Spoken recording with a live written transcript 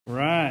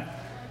Right.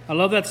 I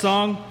love that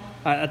song.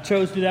 I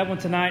chose to do that one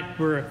tonight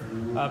where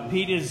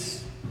Pete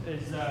is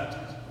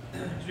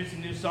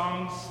introducing new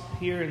songs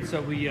here. And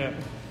so we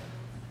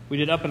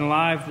did Up and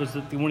Alive, was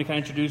the one he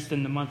kind of introduced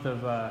in the month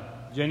of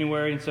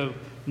January. And so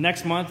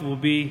next month will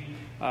be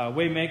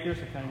Waymaker.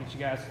 So kind of get you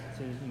guys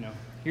to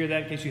hear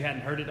that in case you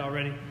hadn't heard it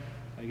already.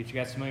 Get you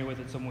guys familiar with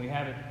it some way you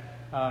have it.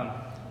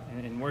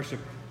 And in worship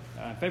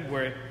in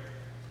February,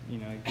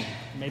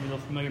 maybe a little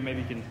familiar,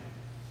 maybe you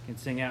can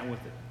sing out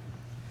with it.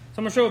 So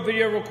I'm going to show a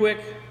video real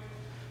quick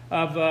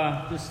of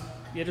just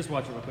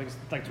watch it real quick. It's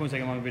like a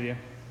 20-second long video.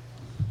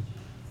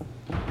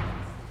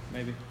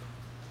 Maybe.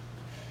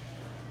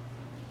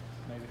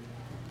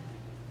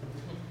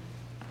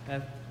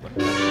 Okay,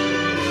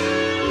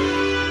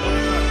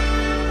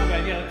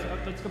 yeah,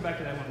 let's go back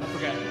to that one. I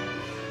forgot.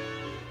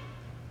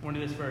 I want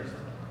to do this first.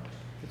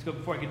 Let's go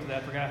before I get to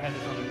that. I forgot I had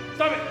this on there.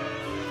 Stop it!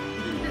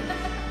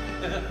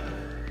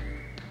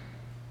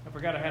 I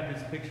forgot I had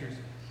these pictures.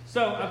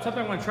 So,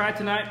 something I'm going to try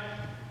tonight.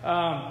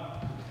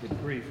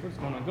 Good grief, what's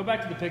going on? Go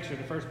back to the picture,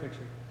 the first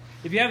picture.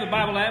 If you have the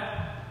Bible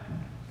app,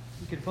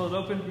 you can pull it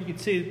open. You can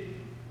see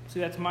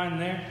that's mine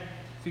there.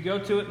 If you go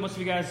to it, most of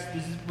you guys,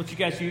 this is what you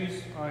guys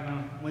use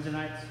on Wednesday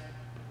nights.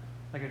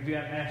 Like if you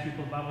have asked you to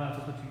pull the Bible out,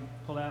 that's what you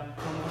pull out.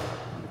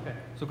 Okay,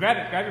 so grab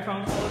it. Grab your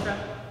phone. Pull it out.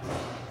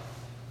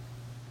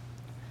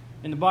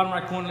 In the bottom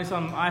right corner, at least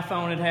on my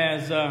iPhone, it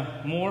has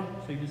more.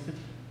 So you just hit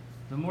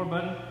the more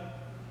button.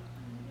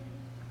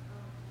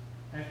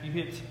 After you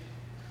hit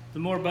the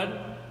more button,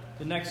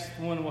 the next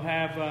one will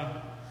have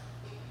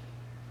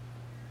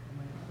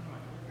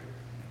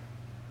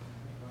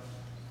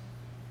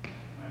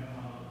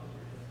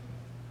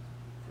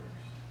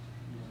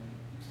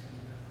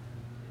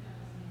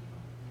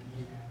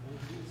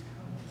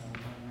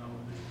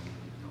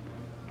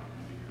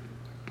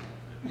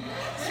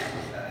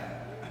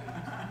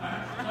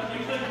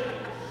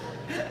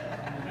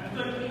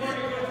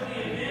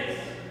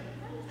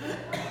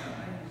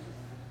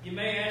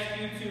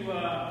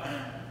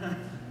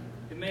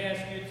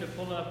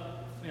pull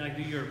up,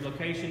 do your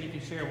location you can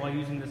share while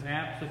using this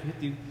app. So if you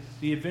hit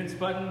the events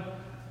button,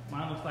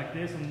 mine looks like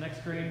this on the next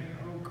screen.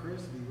 Oh,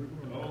 Crestview.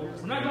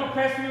 We're not going to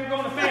Crestview, we're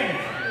going to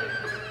Fanning.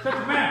 Shut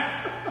your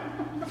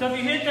mouth. So if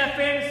you hit that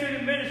Fanning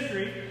Student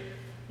Ministry,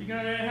 it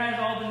has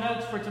all the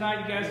notes for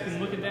tonight. You guys can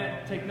look at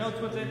that, take notes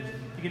with it.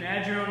 You can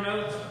add your own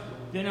notes.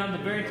 Then on the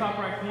very top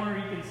right corner,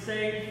 you can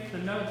save the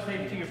notes,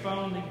 save it to your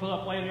phone, you can pull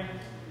up later.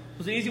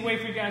 It's an easy way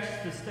for you guys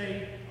to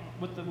stay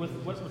with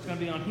what's going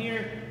to be on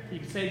here. You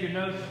can save your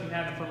notes, you can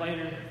have it for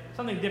later.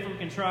 Something different we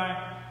can try.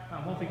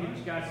 Hopefully get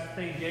you guys to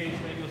stay engaged.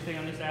 Maybe you'll stay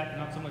on this app and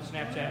not so much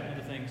Snapchat and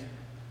other things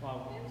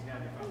while we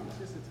have your phone.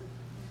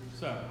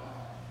 So,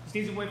 it's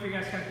an easy way for you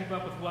guys to kind of keep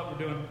up with what we're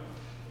doing.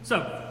 So,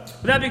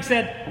 with that being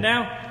said,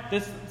 now,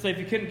 so if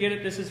you couldn't get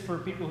it, this is for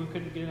people who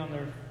couldn't get it on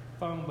their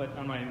phone, but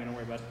I'm not even going to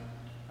worry about it.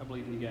 I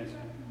believe in you guys.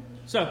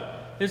 So,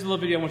 here's a little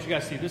video I want you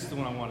guys to see. This is the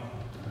one I wanted.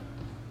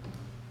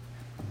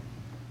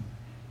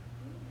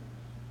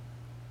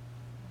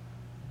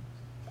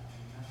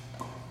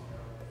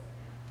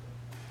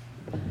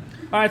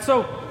 All right,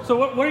 so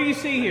what do you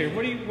see here?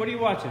 What are you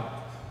watching?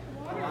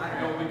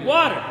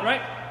 Water,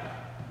 right?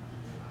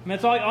 And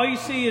that's all you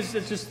see is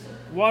it's just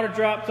water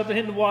drop, something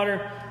hitting the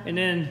water, and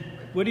then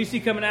what do you see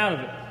coming out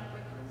of it?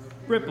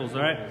 Ripples,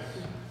 all right?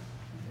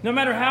 No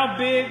matter how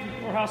big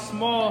or how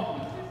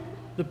small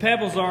the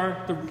pebbles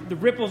are, the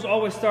ripples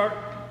always start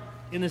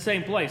in the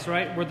same place,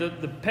 right? Where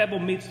the pebble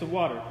meets the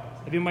water.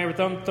 Have you ever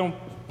thrown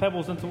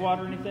pebbles into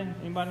water or anything?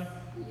 Anybody?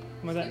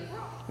 Something like that?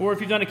 Or if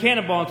you've done a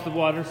cannonball into the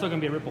water, it's still going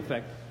to be a ripple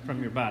effect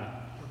from your body.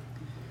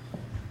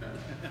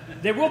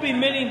 There will be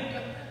many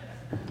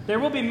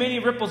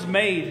ripples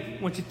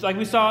made. Like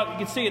we saw, you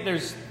can see it.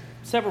 There's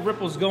several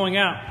ripples going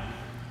out,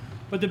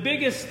 but the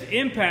biggest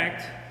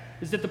impact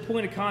is at the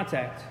point of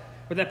contact,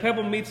 where that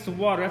pebble meets the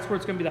water. That's where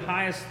it's going to be the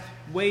highest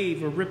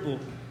wave or ripple.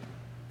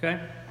 Okay,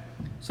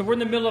 so we're in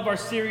the middle of our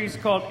series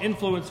called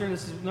Influencer.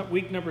 This is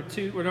week number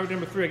 2 or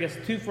number 3, I guess,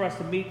 2 for us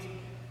to meet.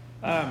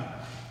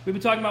 We've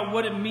been talking about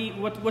what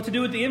to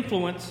do with the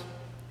influence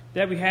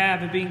that we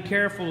have and being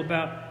careful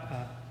about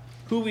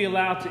who we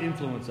allow to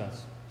influence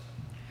us.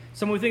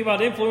 So when we think about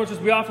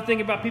influencers, we often think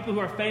about people who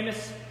are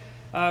famous,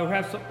 who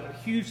have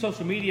huge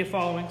social media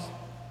followings.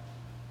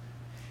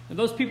 And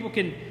those people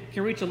can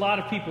reach a lot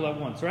of people at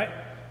once, right?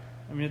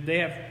 I mean, if they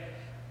have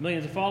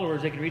millions of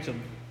followers, they can reach a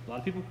lot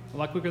of people a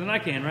lot quicker than I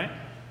can, right?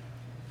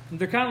 And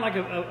they're kind of like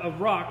a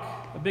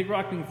rock, a big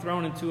rock being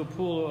thrown into a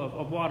pool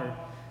of water.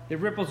 The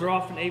ripples are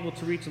often able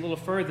to reach a little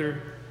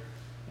further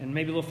and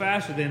maybe a little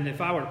faster than if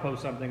I were to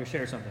post something or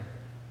share something.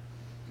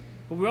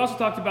 But we also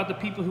talked about the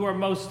people who are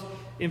most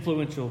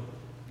influential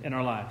in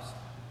our lives.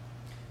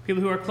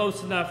 People who are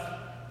close enough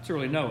to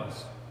really know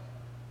us.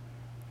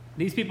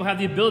 These people have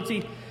the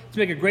ability to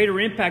make a greater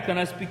impact on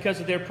us because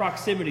of their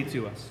proximity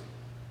to us.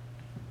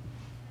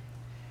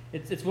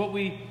 It's what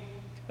we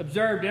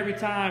observed every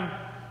time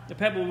the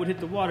pebble would hit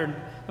the water.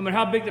 No matter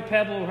how big the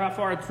pebble or how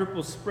far its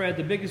ripples spread,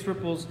 the biggest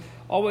ripples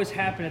always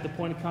happen at the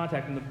point of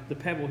contact when the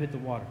pebble hit the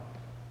water.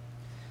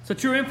 So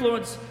true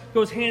influence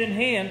goes hand in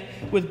hand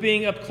with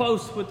being up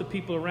close with the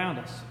people around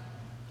us.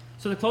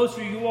 So the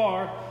closer you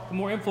are, the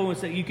more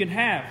influence that you can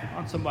have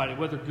on somebody,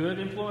 whether good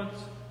influence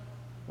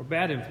or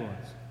bad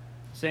influence.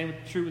 Same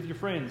true with your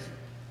friends.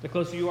 The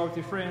closer you are with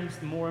your friends,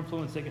 the more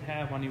influence they can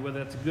have on you, whether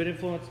that's a good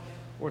influence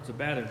or it's a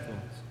bad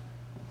influence.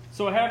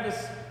 So I have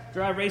this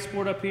dry erase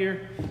board up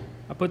here.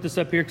 I put this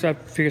up here because I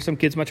figure some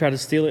kids might try to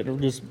steal it or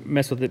just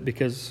mess with it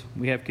because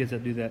we have kids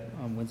that do that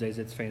on Wednesdays.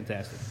 It's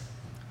fantastic.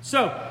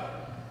 So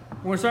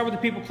we're going to start with the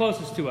people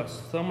closest to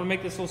us. So I'm going to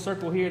make this little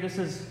circle here. This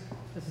is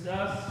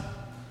us,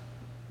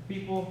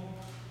 people.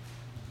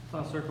 It's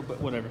not a circle, but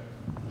whatever.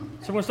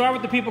 So we're going to start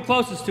with the people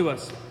closest to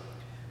us.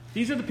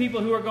 These are the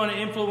people who are going to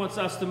influence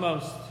us the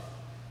most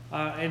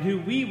and who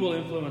we will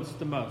influence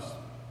the most.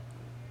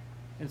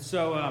 And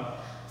so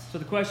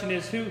the question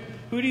is, who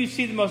do you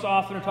see the most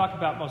often or talk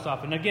about most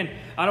often? And again,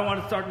 I don't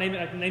want to start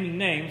naming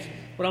names.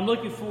 What I'm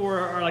looking for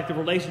are like the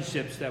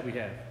relationships that we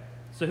have.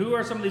 So who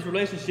are some of these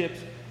relationships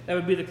that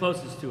would be the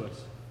closest to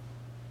us?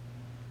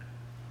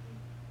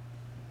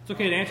 It's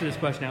okay to answer this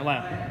question out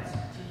loud.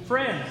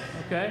 Friends,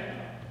 okay.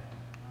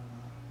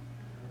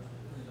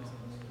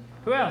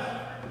 Who else?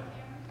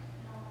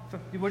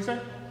 What did you say?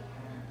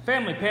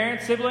 Family,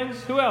 parents,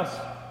 siblings. Who else?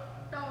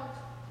 Dogs.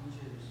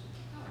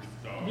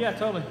 Yeah,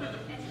 totally.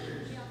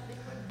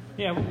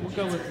 Yeah,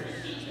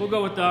 we'll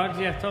go with dogs.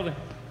 Yeah, totally.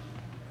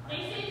 They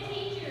say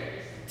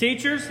teachers.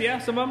 Teachers, yeah,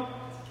 some of them.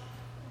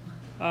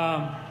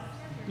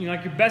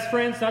 Like your best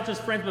friends, not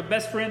just friends, but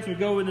best friends. We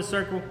go in the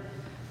circle.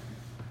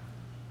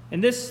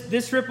 And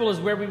this ripple is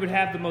where we would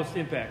have the most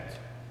impact.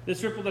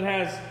 This ripple that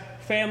has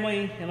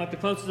family and like the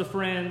closest of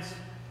friends,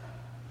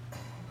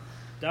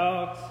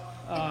 dogs.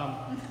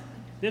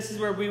 This is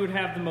where we would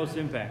have the most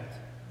impact.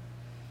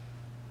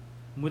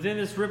 Within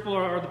this ripple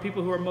are the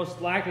people who are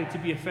most likely to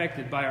be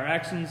affected by our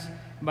actions,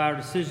 by our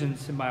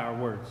decisions, and by our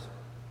words.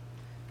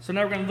 So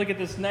now we're going to look at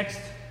this next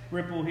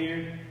ripple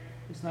here.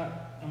 I'm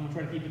going to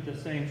try to keep it the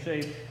same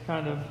shape,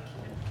 kind of.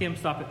 Kim,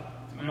 stop it.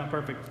 I'm not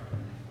perfect.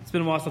 It's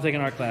been a while since I've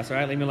taken art class, all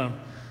right? Leave me alone.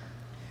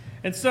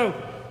 And so,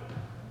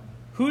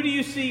 who do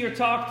you see or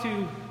talk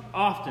to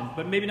often,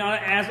 but maybe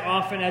not as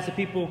often as the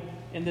people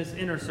in this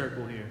inner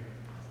circle here?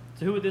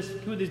 So who would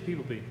these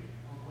people be?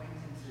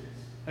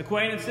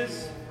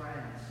 Acquaintances?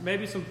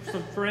 Maybe some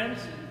friends?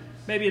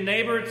 Maybe a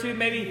neighbor or two?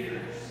 Maybe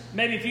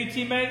a few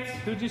teammates?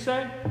 Who'd you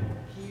say?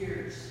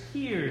 Peers.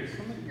 Peers.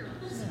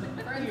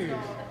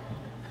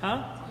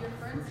 Huh?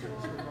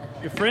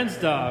 Your friend's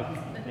dog.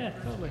 Yeah,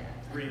 totally.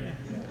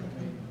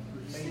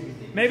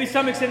 Maybe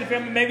some extended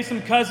family, maybe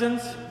some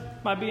cousins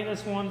might be in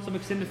this one, some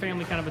extended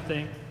family kind of a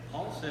thing.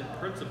 Paul said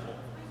principal.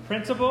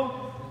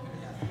 Principal?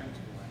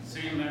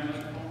 See you there.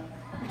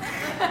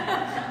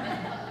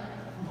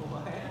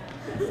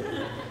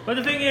 But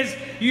the thing is,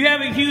 you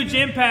have a huge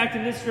impact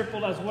in this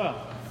ripple as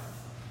well.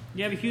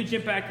 You have a huge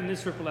impact in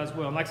this ripple as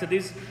well. And like I said,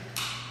 it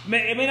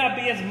may not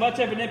be as much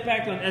of an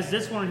impact as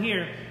this one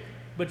here,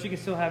 but you can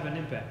still have an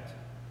impact.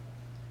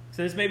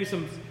 So there's maybe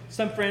some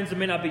friends that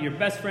may not be your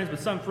best friends, but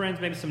some friends,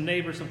 maybe some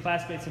neighbors, some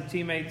classmates, some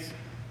teammates,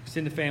 just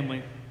in the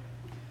family.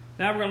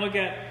 Now we're going to look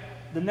at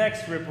the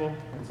next ripple.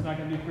 It's not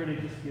going to be pretty,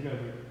 just get over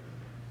it.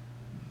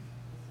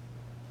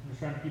 I'm just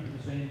trying to keep it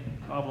the same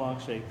oblong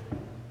shape.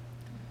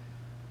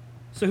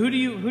 So who do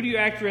you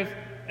interact with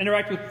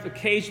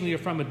occasionally or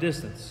from a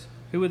distance?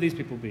 Who would these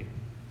people be?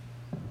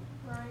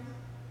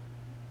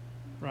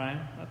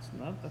 Ryan? That's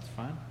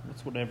fine.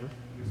 That's whatever.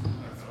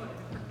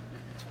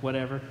 It's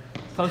whatever.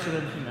 Closer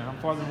than, I'm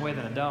farther away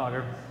than a dog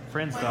or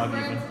friend's dog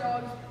even. Friend's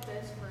dog's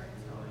best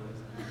friend's dog.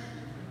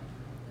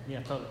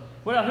 Yeah, totally.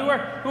 What else?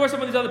 Who are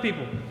some of these other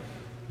people?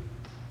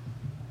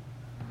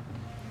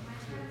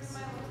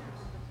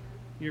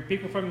 Your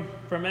people from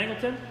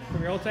Angleton?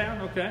 From your old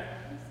town? Okay.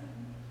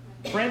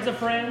 Friends of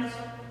friends?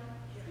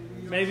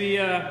 Maybe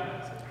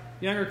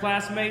younger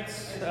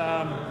classmates?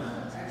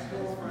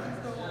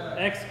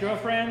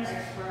 Ex-girlfriends?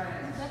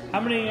 How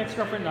many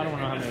ex-girlfriends? I don't know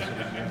how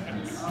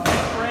many.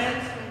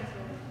 Friends?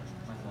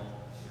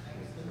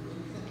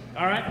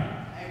 All right.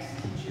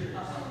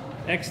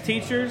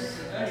 Ex-teachers?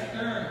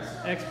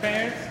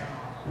 Ex-parents?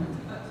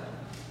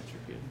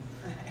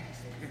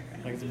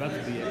 Like it's about to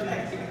be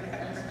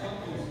ex-parents.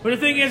 But the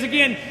thing is,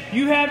 again,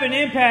 you have an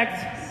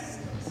impact.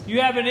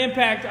 You have an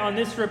impact on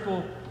this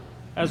ripple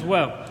as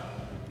well.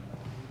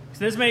 So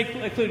this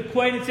may include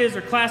acquaintances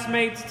or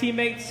classmates,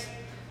 teammates,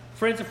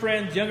 friends of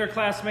friends, younger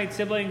classmates,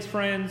 siblings,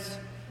 friends,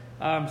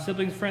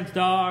 friends,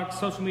 dogs,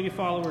 social media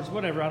followers,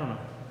 whatever, I don't know.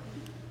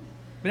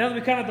 But now that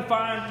we kind of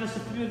define just a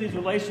few of these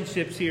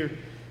relationships here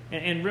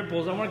and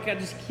ripples, I want to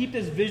just keep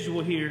this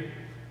visual here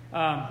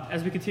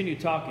as we continue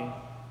talking.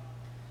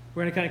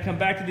 We're going to kind of come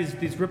back to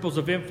these ripples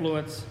of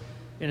influence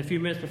in a few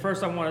minutes. But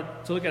first I want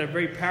to look at a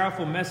very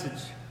powerful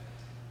message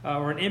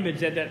or an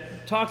image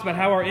that talks about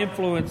how our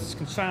influence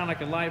can shine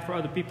like a light for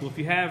other people. If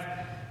you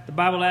have the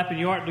Bible app and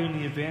you aren't doing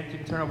the event, you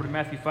can turn over to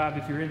Matthew 5.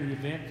 If you're in the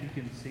event, you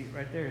can see it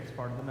right there. It's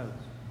part of the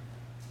notes.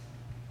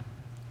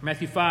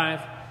 Matthew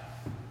 5,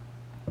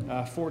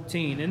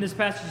 14. In this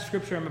passage of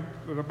Scripture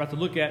I'm about to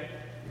look at,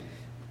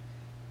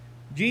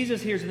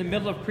 Jesus here is in the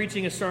middle of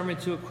preaching a sermon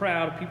to a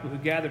crowd of people who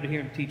gather to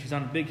hear him teach. He's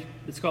on a big,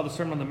 it's called the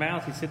Sermon on the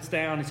Mount. He sits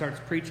down, he starts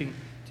preaching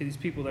to these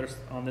people that are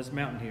on this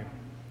mountain here.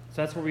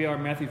 So that's where we are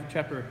in Matthew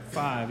chapter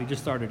 5. He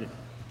just started it.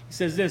 He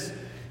says this,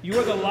 "You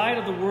are the light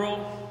of the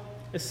world.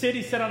 A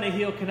city set on a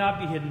hill cannot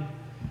be hidden,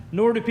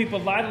 nor do people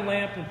light a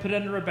lamp and put it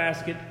under a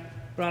basket,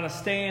 but on a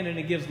stand, and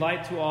it gives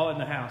light to all in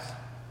the house.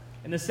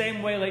 In the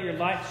same way, let your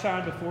light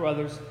shine before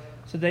others,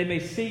 so they may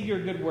see your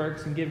good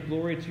works and give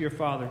glory to your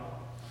Father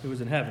who is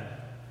in heaven."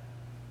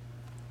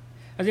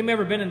 Has anyone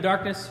ever been in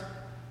darkness?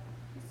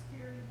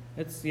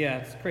 It's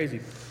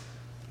crazy.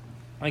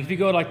 Like if you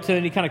go to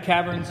any kind of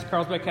caverns,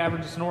 Carlsbad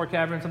Caverns, Sonora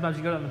Caverns, sometimes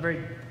you go down the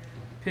very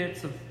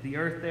pits of the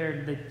earth there,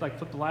 and they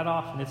flip the light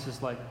off, and it's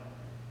just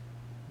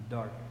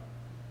dark.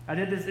 I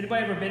did this.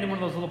 Anybody ever been in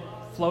one of those little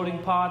floating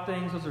pod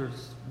things? Those are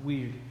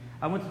weird.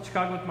 I went to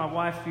Chicago with my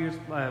wife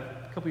a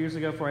couple years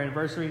ago for our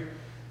anniversary.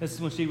 This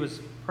is when she was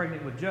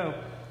pregnant with Joe,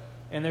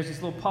 and there's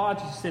these little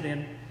pods you sit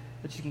in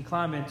that you can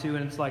climb into,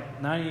 and it's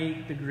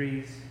 98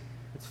 degrees.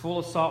 It's full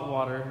of salt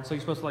water, and so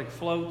you're supposed to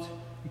float.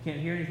 You can't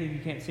hear anything, you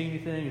can't see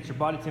anything. It's your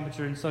body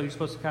temperature, and so you're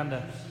supposed to kind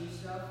of.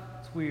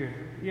 It's weird.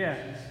 Yeah,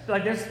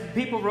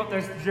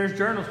 there's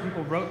journals.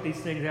 People wrote these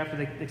things after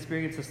they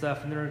experienced the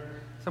stuff, and there are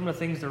some of the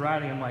things they're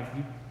writing. I'm like,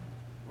 you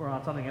were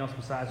on something else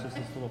besides just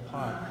this little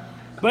pod.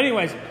 But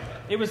anyways,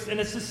 it was, and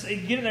it's just you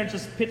get in there, it's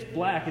just pitch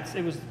black.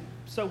 It was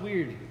so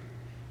weird.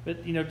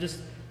 But just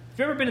if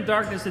you've ever been in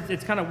darkness,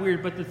 it's kind of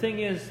weird. But the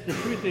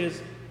truth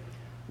is,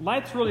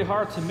 light's really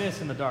hard to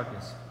miss in the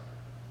darkness.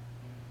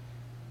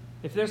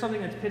 If there's something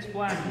that's pitch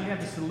black and you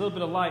have just a little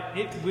bit of light,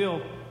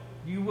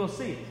 you will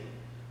see it.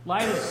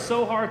 Light is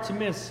so hard to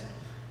miss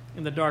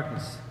in the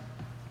darkness.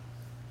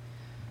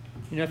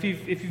 If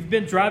you've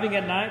been driving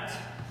at night,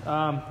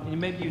 and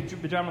maybe you've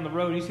been driving on the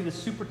road, and you see this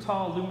super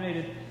tall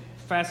illuminated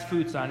fast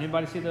food sign.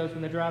 Anybody see those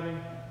when they're driving?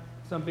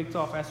 Some big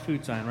tall fast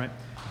food sign, right?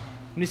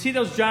 When you see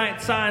those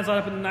giant signs light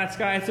up in the night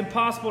sky, it's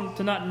impossible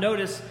to not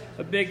notice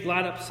a big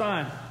light up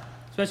sign.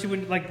 Especially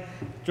when,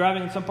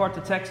 driving in some parts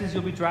of Texas,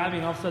 you'll be driving,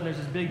 and all of a sudden there's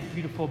this big,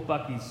 beautiful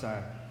Buc-ee's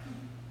sign.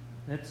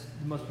 It's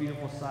the most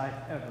beautiful sight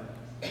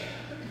ever.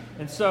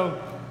 And so,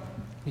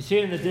 you see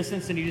it in the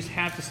distance, and you just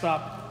have to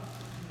stop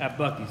at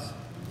Buc-ee's.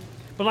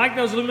 But like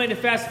those illuminated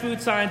fast food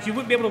signs, you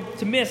wouldn't be able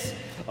to miss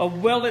a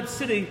well-lit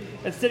city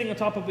that's sitting on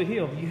top of a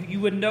hill.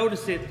 You would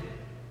notice it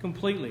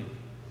completely.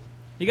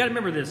 You got to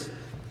remember this.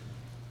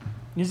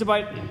 Does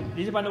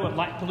anybody know what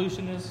light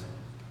pollution is?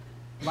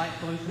 Light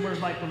pollution?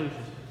 Where's light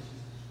pollution?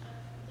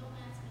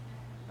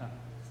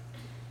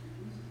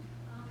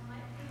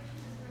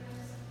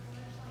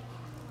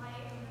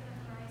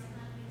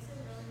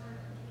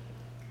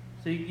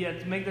 So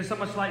there's so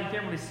much light you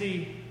can't really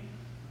see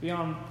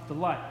beyond the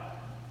light.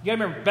 You got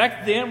to remember,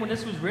 back then when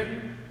this was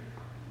written,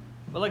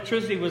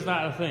 electricity was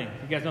not a thing.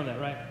 You guys know that,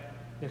 right?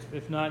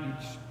 If not, you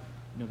just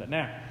know that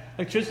now.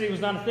 Electricity was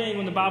not a thing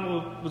when the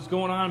Bible was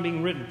going on and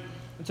being written.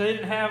 And so they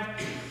didn't have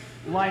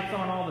lights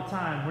on all the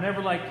time.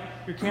 Whenever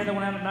your candle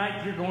went out at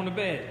night, you're going to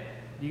bed.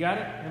 You got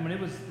it? I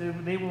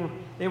mean,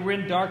 they were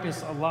in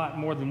darkness a lot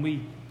more than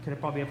we could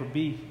probably ever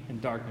be in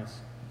darkness.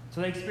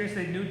 So they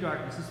knew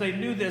darkness. And so they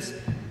knew this.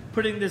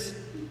 Putting this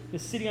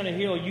city on a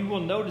hill, you will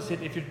notice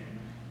it if you're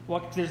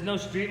walking. There's no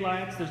street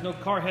lights, there's no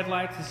car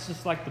headlights. It's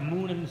just like the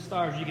moon and the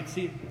stars. You can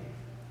see it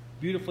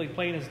beautifully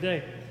plain as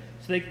day.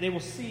 So they will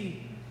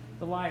see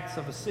the lights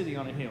of a city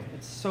on a hill.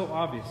 It's so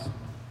obvious.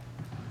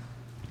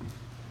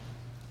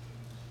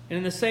 And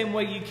in the same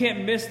way, you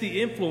can't miss the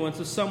influence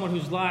of someone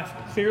whose life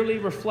clearly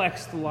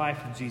reflects the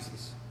life of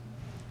Jesus.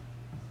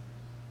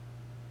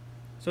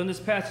 So in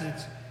this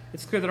passage,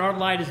 it's clear that our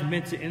light is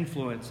meant to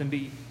influence and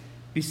be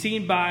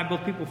seen by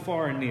both people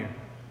far and near.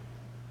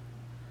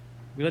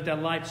 We let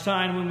that light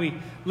shine when we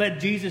let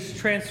Jesus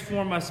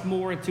transform us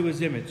more into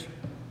his image.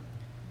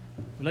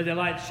 We let that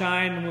light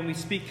shine when we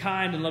speak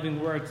kind and loving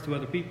words to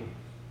other people.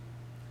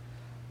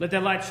 Let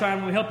that light shine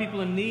when we help people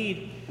in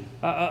need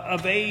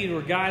of aid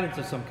or guidance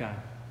of some kind.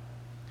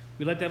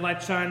 We let that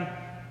light shine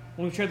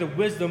when we share the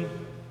wisdom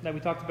that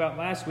we talked about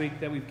last week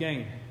that we've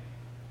gained.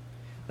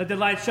 Let that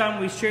light shine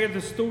when we share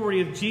the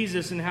story of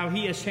Jesus and how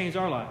he has changed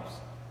our lives.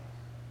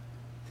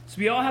 So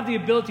we all have the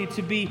ability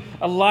to be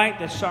a light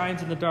that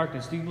shines in the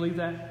darkness. Do you believe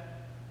that?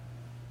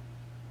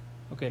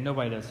 Okay,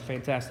 nobody does.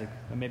 Fantastic.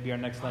 That may be our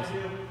next lesson.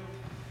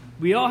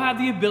 We all have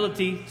the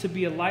ability to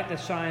be a light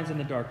that shines in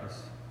the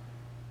darkness.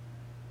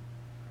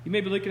 You may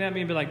be looking at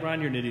me and be like,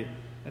 "Ron, you're an idiot.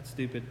 That's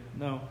stupid."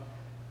 No,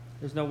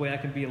 there's no way I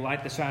can be a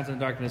light that shines in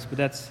the darkness. But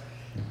I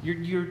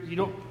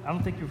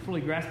don't think you're fully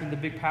grasping the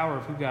big power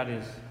of who God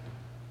is.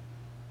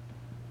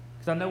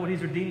 Because I know what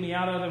he's redeemed me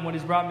out of and what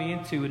he's brought me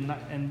into,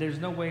 and there's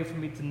no way for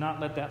me to not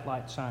let that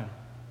light shine.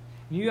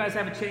 And you guys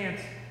have a chance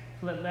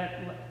to let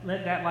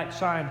that light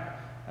shine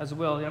as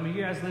well. I mean,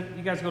 you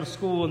guys go to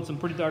school in some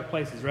pretty dark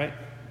places, right?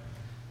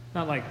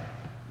 Not like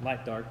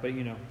light dark, but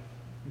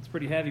it's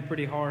pretty heavy,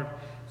 pretty hard.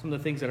 Some of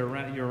the things that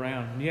you're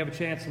around, and you have a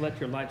chance to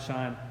let your light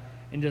shine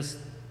and just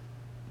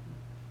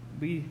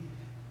be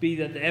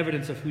the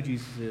evidence of who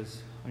Jesus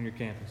is on your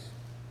campus.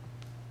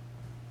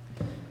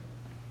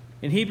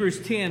 In Hebrews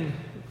 10,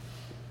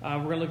 we're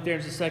going to look there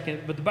in just a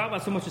second, but the Bible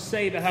has so much to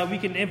say about how we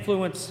can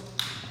influence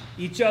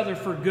each other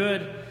for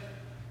good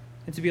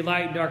and to be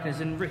light in darkness.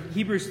 In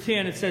Hebrews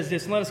 10, it says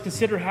this, let us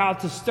consider how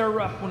to stir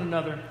up one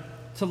another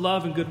to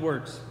love and good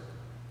works,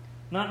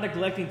 not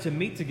neglecting to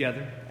meet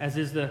together, as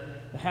is the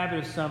habit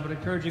of some, but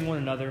encouraging one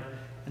another,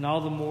 and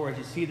all the more as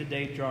you see the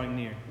day drawing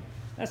near.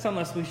 That's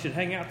unless we should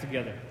hang out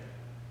together.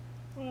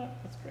 Well,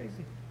 that's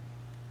crazy.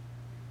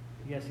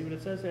 You guys see what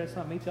it says there? It's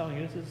not me telling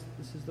you.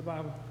 This is the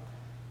Bible.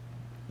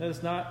 Let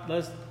us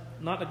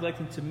not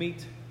neglecting to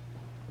meet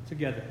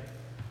together.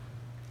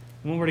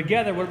 When we're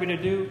together, what are we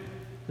to do?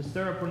 To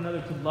stir up one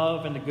another to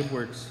love and to good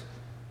works.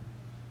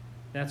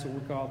 That's what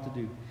we're called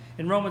to do.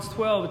 In Romans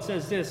 12, it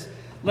says this,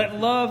 let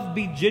love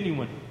be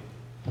genuine.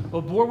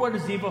 Abhor what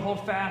is evil,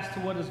 hold fast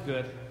to what is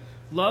good.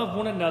 Love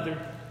one another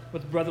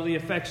with brotherly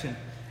affection.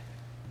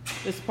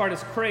 This part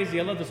is crazy.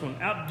 I love this one.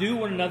 Outdo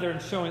one another in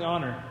showing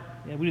honor.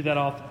 Yeah, we do that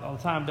all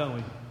the time, don't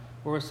we?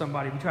 Or with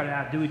somebody, we try to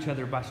outdo each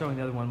other by showing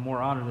the other one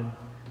more honor than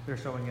they're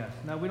showing us.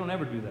 No, we don't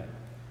ever do that.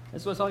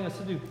 That's what it's telling us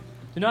to do.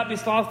 Do not be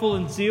slothful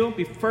in zeal.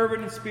 Be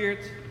fervent in spirit.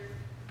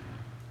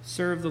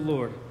 Serve the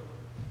Lord.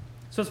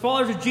 So as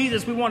followers of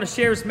Jesus, we want to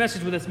share His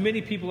message with as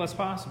many people as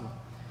possible.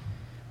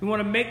 We want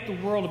to make the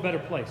world a better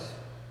place.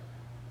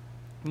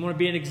 We want to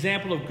be an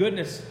example of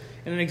goodness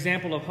and an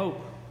example of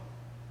hope.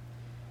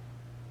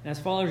 And as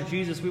followers of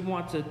Jesus, we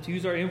want to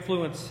use our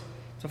influence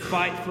to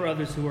fight for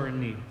others who are in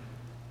need.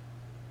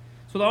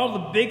 So with all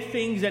the big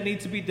things that need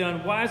to be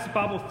done, why is the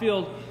Bible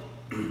filled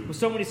with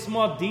so many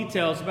small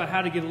details about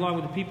how to get along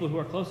with the people who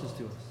are closest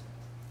to us?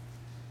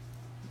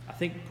 I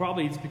think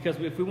probably it's because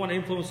if we want to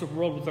influence the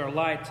world with our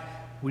light,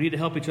 we need to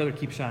help each other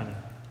keep shining.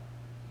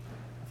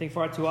 I think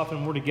far too often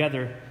when we're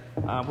together,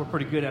 we're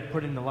pretty good at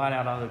putting the light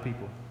out on other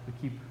people. We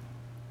keep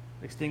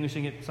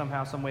extinguishing it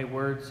somehow, some way,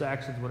 words,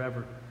 actions,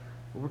 whatever.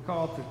 But we're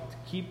called to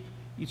keep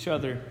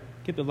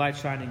the light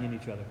shining in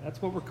each other.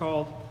 That's what we're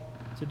called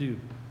to do.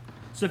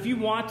 So if you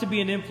want to be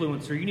an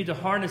influencer, you need to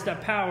harness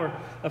that power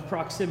of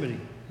proximity.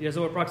 You guys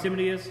know what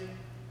proximity is?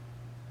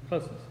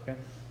 Closeness, okay?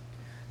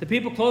 The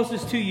people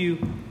closest to you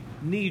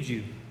need you.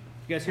 You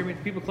guys hear me?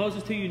 The people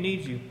closest to you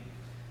need you.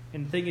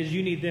 And the thing is,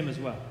 you need them as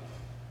well.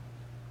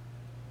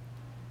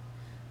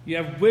 You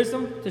have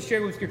wisdom to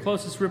share with your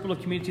closest ripple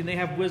of community, and they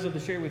have wisdom to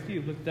share with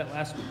you. Look at that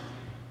last one.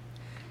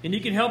 And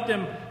you can help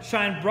them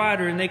shine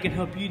brighter, and they can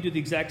help you do the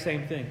exact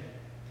same thing.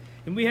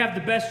 And we have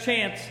the best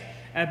chance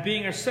at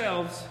being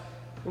ourselves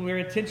when we're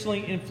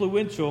intentionally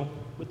influential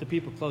with the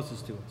people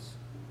closest to us.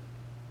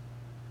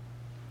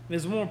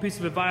 There's one more piece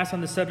of advice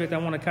on this subject I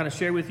want to kind of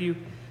share with you.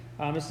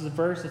 This is a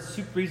verse. It's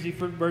super easy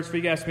verse for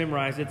you guys to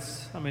memorize.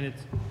 It's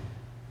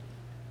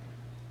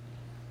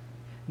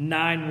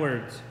 9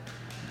 words.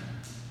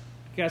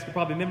 You guys can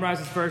probably memorize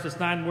this verse. It's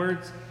 9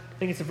 words. I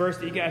think it's a verse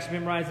that you guys should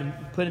memorize and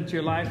put into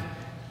your life.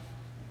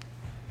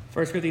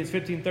 1 Corinthians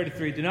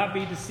 15:33. Do not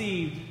be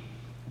deceived.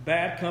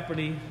 Bad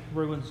company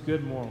ruins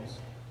good morals.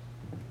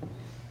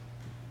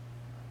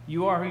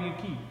 You are who you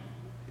keep.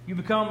 You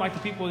become like the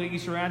people that you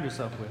surround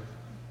yourself with.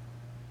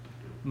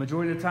 The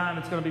majority of the time,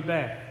 it's going to be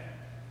bad.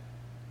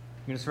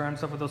 You're going to surround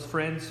yourself with those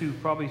friends who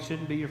probably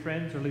shouldn't be your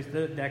friends, or at least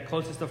that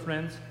closest of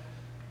friends,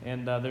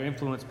 and their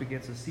influence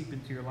begins to seep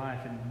into your life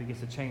and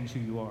begins to change who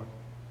you are.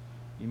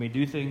 You may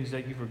do things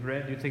that you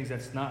regret, do things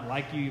that's not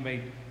like you. You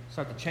may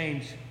start to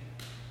change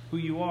who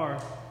you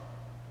are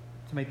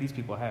to make these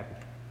people happy.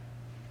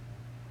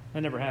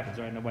 That never happens,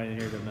 right? Nobody in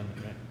here does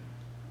nothing, right?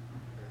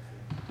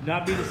 Do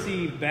not be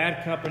deceived.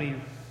 Bad company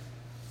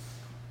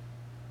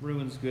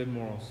ruins good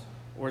morals.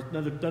 Or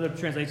another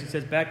translation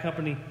says, bad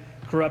company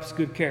corrupts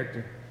good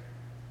character.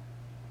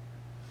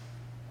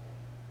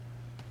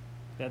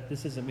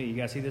 This isn't me. You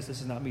guys see this?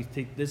 This is not me.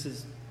 This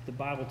is the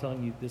Bible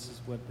telling you this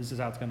is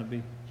how it's going to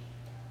be.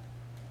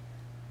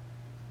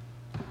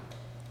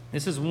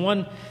 This is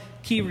one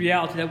key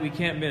reality that we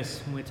can't miss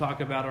when we talk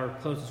about our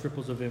closest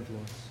ripples of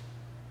influence.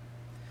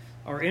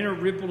 Our inner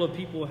ripple of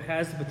people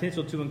has the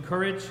potential to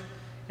encourage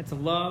and to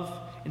love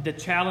and to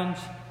challenge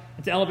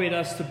and to elevate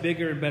us to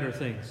bigger and better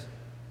things.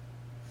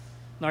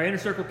 Now, our inner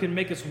circle can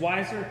make us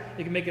wiser,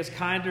 it can make us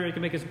kinder, it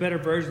can make us better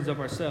versions of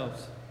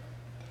ourselves.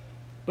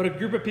 But a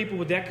group of people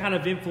with that kind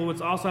of influence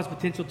also has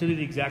potential to do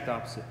the exact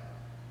opposite.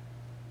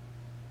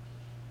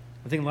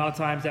 I think a lot of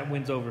times that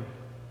wins over.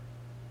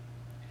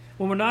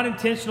 When we're not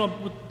intentional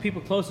with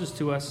people closest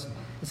to us,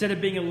 instead of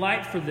being a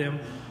light for them,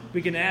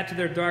 we can add to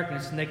their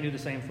darkness and they can do the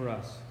same for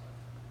us.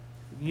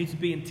 You need to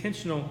be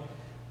intentional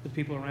with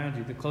people around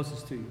you, the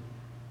closest to you.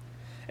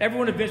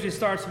 Everyone eventually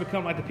starts to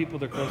become like the people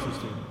they're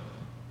closest to.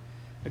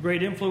 A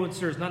great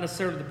influencer is not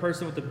necessarily the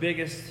person with the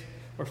biggest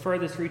or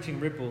furthest reaching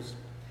ripples.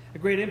 A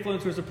great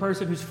influencer is a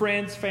person whose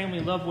friends, family,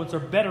 and loved ones are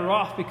better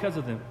off because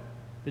of them.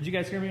 Did you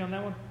guys hear me on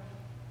that one?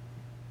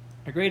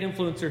 A great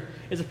influencer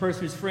is a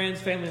person whose friends,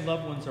 family, and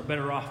loved ones are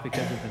better off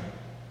because of them.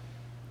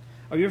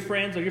 Are your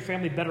friends or your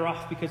family better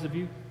off because of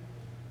you?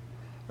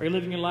 Are you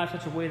living your life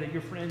such a way that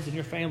your friends and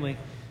your family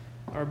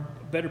are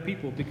better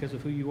people because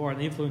of who you are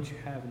and the influence you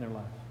have in their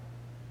life?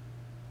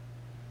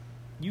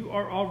 You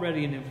are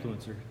already an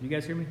influencer. Do you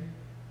guys hear me?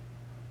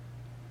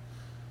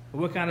 But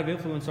what kind of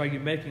influence are you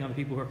making on the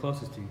people who are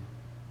closest to you?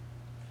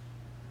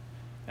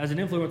 As an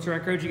influencer, I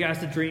encourage you guys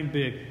to dream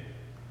big.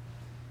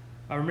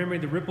 By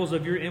remembering the ripples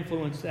of your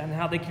influence and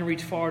how they can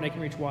reach far and they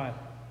can reach wide.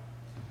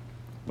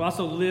 But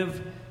also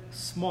live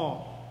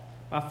small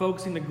by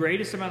focusing the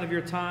greatest amount of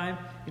your time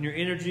and your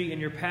energy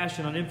and your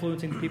passion on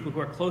influencing the people who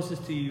are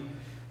closest to you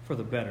for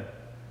the better.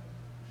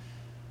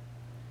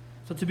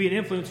 So to be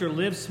an influencer,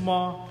 live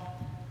small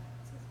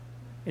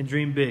and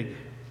dream big.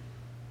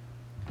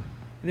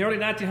 In the early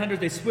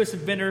 1900s, a Swiss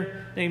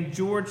inventor named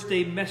George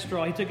de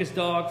Mestral, he took his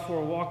dog for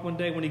a walk one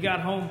day. When he got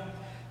home,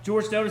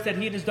 George noticed that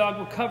he and his dog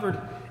were covered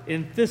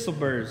in thistle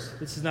burrs.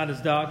 This is not his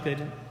dog. They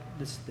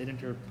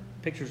didn't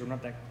pictures were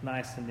not that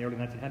nice in the early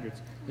 1900s.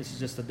 This is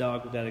just a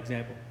dog with that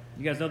example.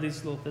 You guys know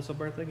these little thistle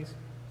burr thingies?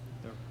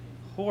 They're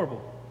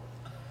horrible.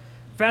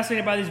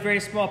 Fascinated by these very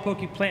small,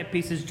 pokey plant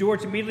pieces,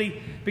 George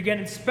immediately began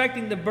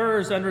inspecting the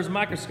burrs under his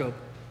microscope.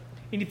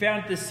 And he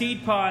found that the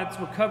seed pods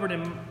were covered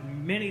in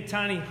many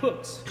tiny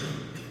hooks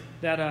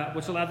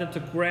which allowed them to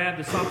grab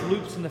the soft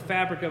loops in the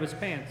fabric of his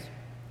pants.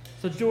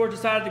 So George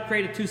decided to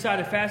create a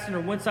two-sided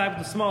fastener, one side with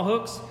the small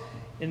hooks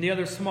and the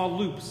other small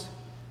loops,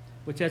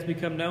 which has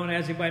become known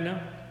as, anybody know?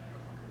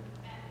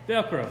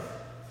 Velcro.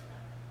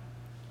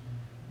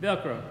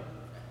 Velcro.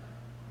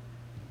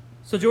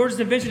 So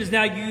George's invention is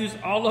now used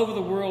all over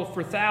the world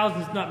for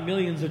thousands, not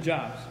millions of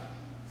jobs.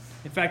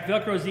 In fact,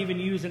 Velcro is even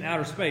used in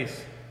outer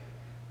space.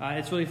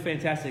 It's really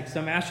fantastic.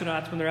 Some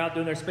astronauts, when they're out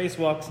doing their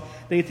spacewalks,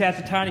 they attach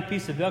a tiny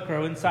piece of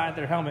Velcro inside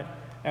their helmet,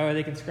 or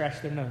they can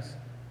scratch their nose.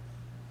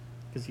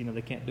 Because,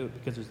 they can't do it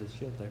because there's this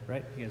shield there,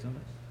 right? You guys know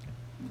that?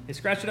 They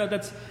scratch it out.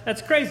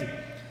 That's crazy.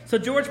 So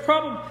George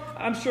probably,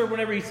 I'm sure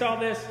whenever he saw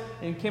this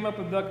and came up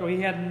with Velcro,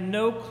 he had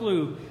no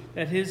clue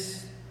that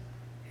his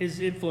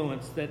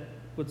influence that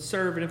would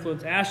serve and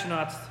influence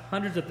astronauts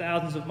hundreds of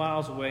thousands of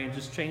miles away and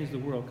just change the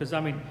world. Because,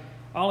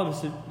 all of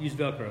us use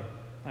Velcro.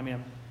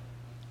 I'm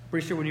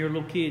pretty sure when you were a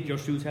little kid, your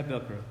shoes had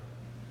Velcro.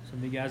 Some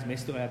of you guys may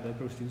still have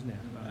Velcro shoes now.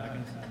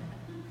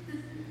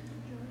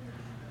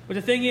 But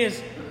the thing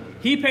is,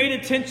 George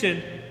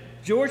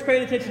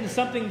paid attention to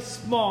something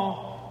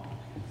small,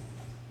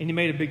 and he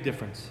made a big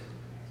difference.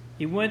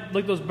 He went,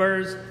 looked at those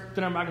burrs,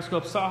 put on a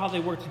microscope, saw how they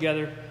worked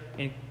together,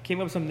 and came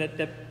up with something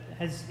that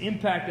has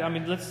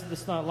impacted,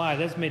 let's not lie,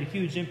 that's made a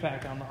huge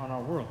impact on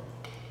our world.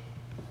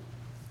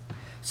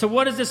 So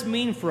what does this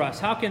mean for us?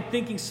 How can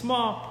thinking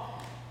small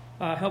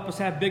help us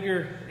have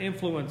bigger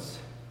influence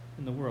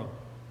in the world?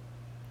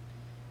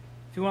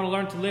 If you want to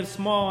learn to live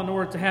small in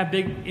order to have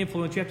big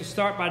influence, you have to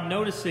start by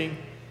noticing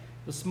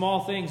the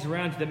small things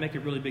around you that make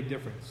a really big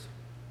difference.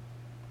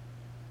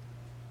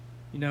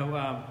 We're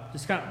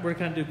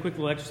going to do a quick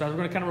little exercise. We're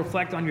going to kind of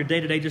reflect on your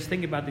day-to-day, just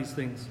think about these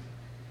things.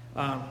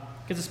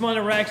 Because the small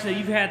interaction that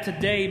you've had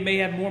today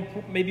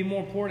may be more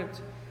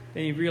important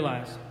than you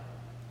realize.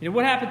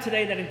 What happened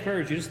today that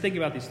encouraged you? Just think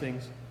about these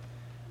things.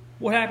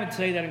 What happened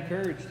today that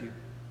encouraged you?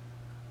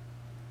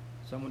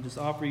 Someone just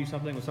offer you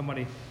something, or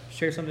somebody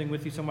share something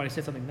with you, somebody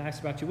said something nice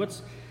about you.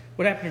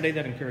 What happened today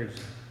that encouraged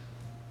you?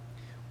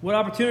 What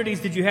opportunities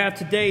did you have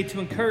today to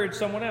encourage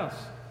someone else?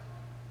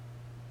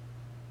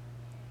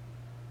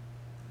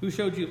 Who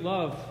showed you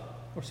love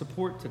or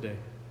support today?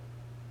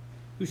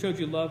 Who showed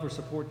you love or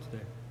support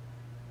today?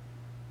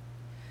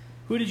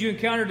 Who did you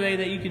encounter today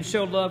that you can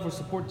show love or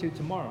support to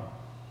tomorrow?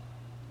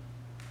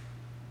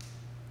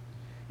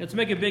 To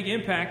make a big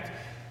impact,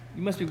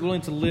 you must be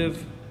willing to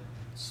live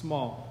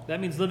small. That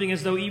means living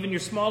as though even your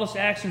smallest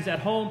actions at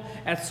home,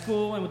 at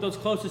school, and with those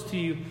closest to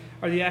you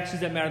are the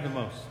actions that matter the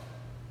most.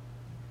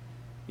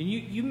 And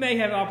you may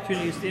have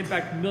opportunities to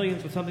impact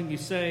millions with something you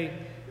say,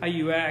 how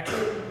you act,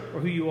 or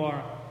who you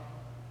are.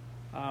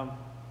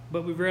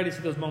 But we rarely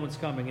see those moments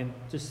coming. And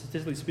just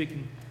statistically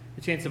speaking,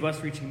 the chance of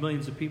us reaching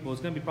millions of people is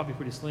going to be probably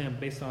pretty slim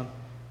based on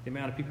the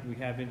amount of people we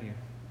have in here.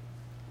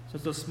 So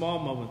it's those small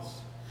moments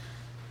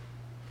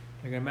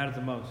that are going to matter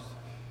the most.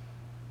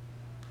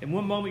 In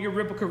one moment, your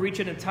ripple could reach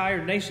an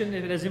entire nation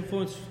if it has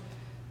influence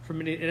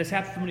it has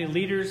happened for many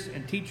leaders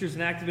and teachers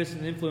and activists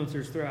and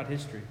influencers throughout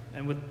history.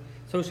 And with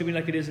social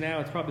media like it is now,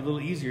 it's probably a little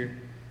easier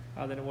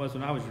than it was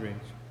when I was your age.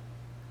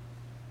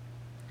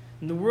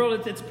 In the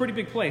world, it's a pretty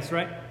big place,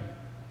 right?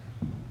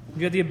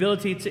 You have the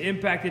ability to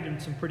impact it in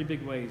some pretty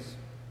big ways.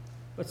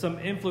 But some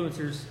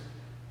influencers,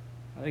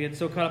 they get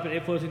so caught up in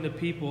influencing the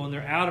people and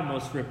their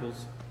outermost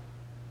ripples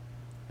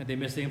that they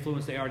miss the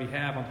influence they already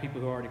have on people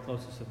who are already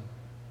closest to them.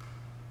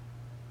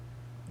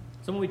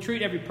 So when we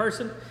treat every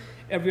person,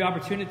 every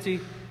opportunity,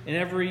 and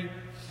every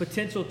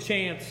potential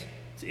chance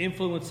to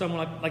influence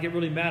someone like it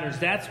really matters,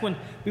 that's when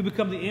we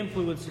become the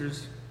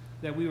influencers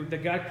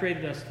that God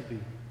created us to be.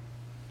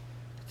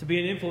 To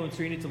be an influencer,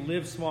 you need to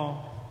live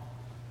small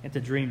and to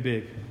dream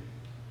big.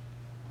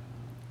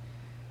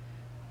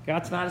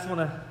 God, tonight I just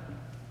want to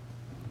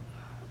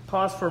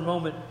pause for a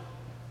moment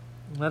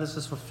and let us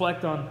just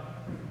reflect on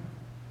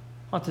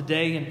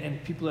today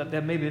and people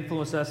that maybe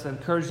influenced us, that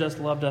encouraged us,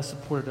 loved us,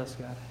 supported us,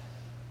 God.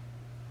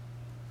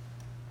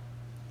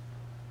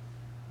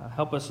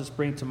 Help us just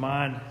bring to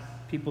mind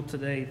people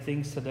today,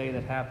 things today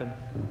that happened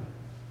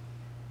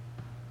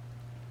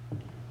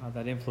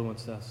that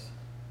influenced us.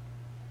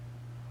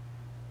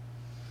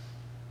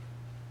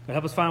 God,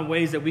 help us find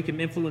ways that we can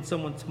influence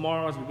someone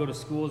tomorrow as we go to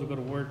school, as we go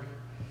to work.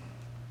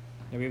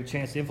 And we have a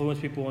chance to influence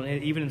people,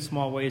 and even in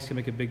small ways can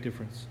make a big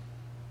difference.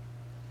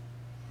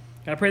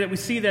 God, I pray that we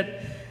see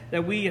that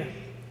we have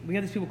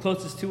these people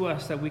closest to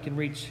us that we can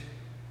reach.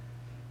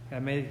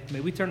 God, may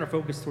we turn our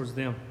focus towards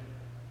them.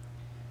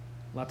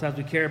 A lot of times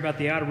we care about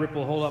the outer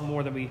ripple a whole lot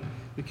more than we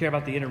care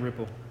about the inner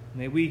ripple.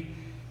 May we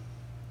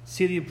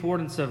see the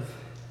importance of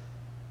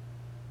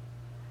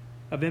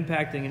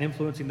impacting and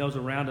influencing those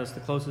around us,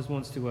 the closest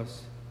ones to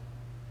us,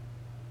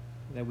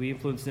 that we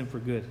influence them for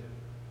good.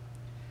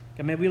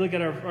 God, may we look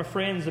at our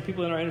friends, the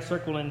people in our inner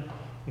circle, and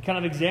kind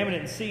of examine it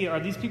and see, are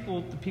these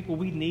people the people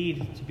we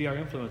need to be our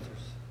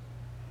influencers?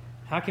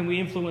 How can we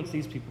influence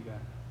these people, God?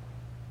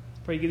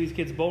 Pray you give these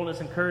kids boldness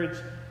and courage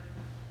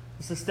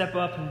just to step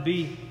up and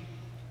be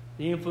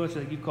the influencer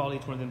that you call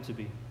each one of them to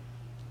be.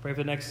 Pray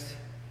for the next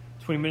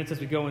 20 minutes as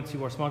we go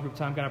into our small group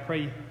time. God, I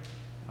pray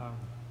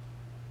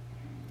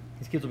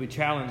these kids will be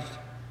challenged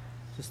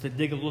just to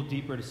dig a little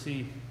deeper to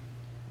see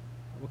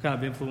what kind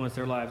of influence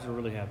their lives are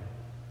really having.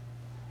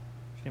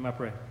 In your name I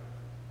pray.